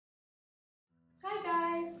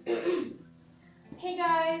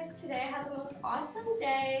guys, today I had the most awesome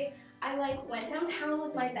day. I went downtown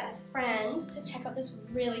with my best friend to check out this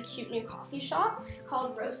really cute new coffee shop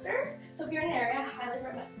called Roasters. So if you're in the area, I highly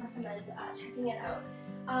recommend checking it out.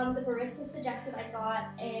 The barista suggested I got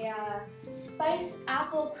a spiced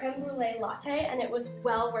apple creme brulee latte, and it was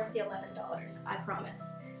well worth the $11, I promise.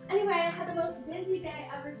 Anyway, I had the most busy day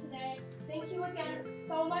ever today. Thank you again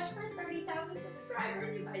so much for 30,000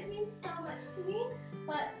 subscribers. You guys mean so much to me.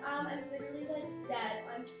 But I'm literally dead.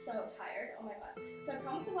 I'm so tired. Oh my god. So I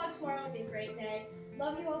promise the vlog tomorrow will be a great day.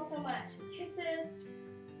 Love you all so much. Kisses.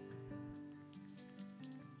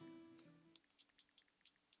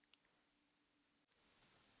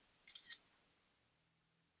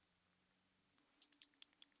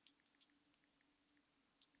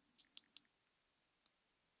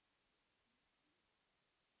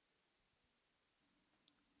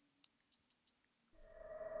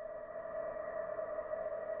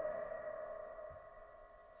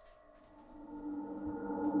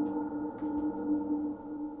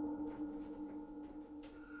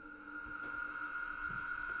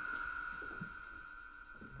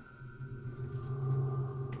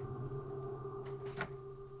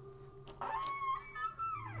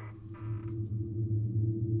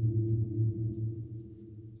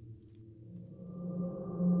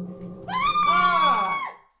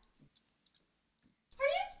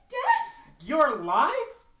 You're alive?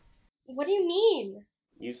 What do you mean?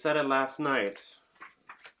 You said it last night.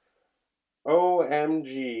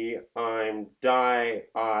 OMG, I'm dying.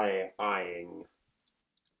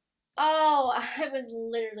 Oh, I was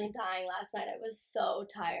literally dying last night. I was so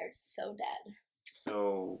tired, so dead.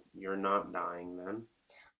 So, you're not dying then?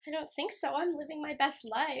 I don't think so. I'm living my best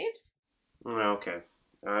life. Okay,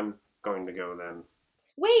 I'm going to go then.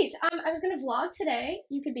 Wait, I was gonna vlog today.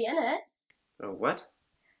 You could be in it. Oh, what?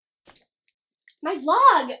 My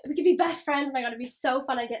vlog! We could be best friends. Oh my god, it'd be so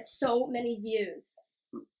fun. I'd get so many views.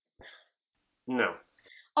 No.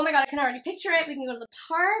 Oh my god, I can already picture it. We can go to the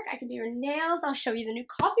park. I can do your nails. I'll show you the new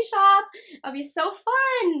coffee shop. It'll be so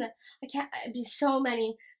fun. It'd be so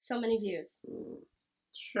many views.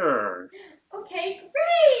 Sure. Okay,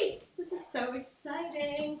 great! This is so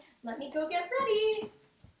exciting. Let me go get ready.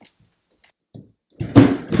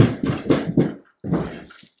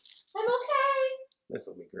 I'm okay.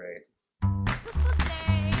 This'll be great. Beautiful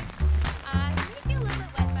day. It's gonna be a little bit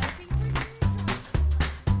wet, but I think we're doing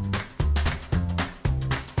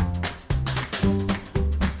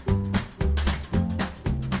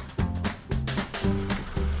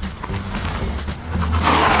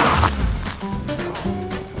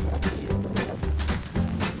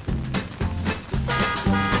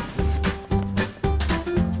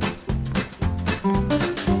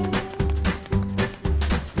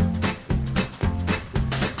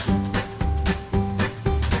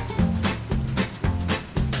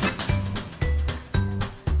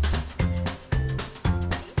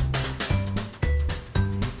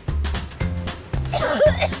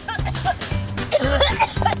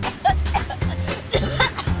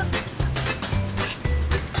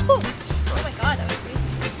oh my god, that was crazy.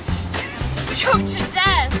 I was just choked to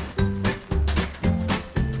death.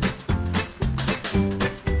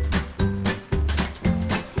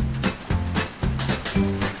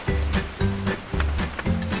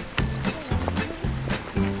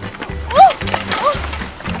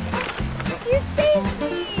 You saved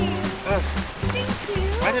me! Thank you!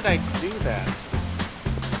 Why did I do that?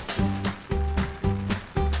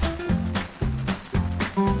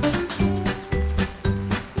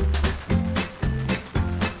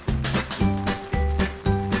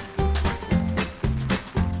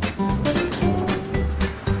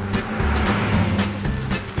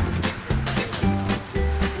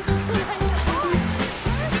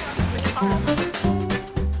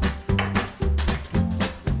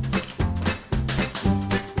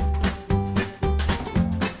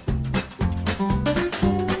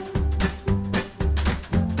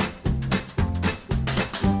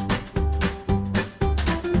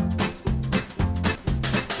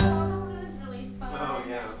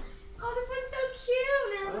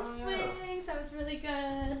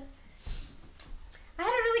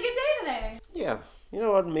 Yeah, you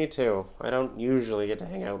know what, me too. I don't usually get to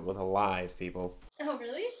hang out with alive people. Oh,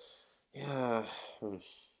 really? Yeah,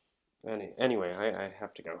 anyway, I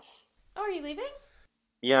have to go. Oh, are you leaving?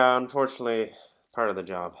 Yeah, unfortunately, part of the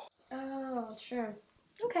job. Oh, sure.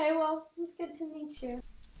 Okay, well, it's good to meet you.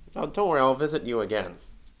 Oh, don't worry, I'll visit you again.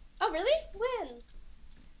 Oh, really? When?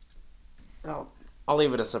 Oh, I'll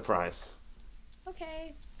leave it a surprise.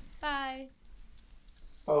 Okay, bye.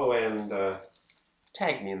 Oh, and,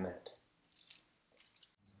 tag me in that.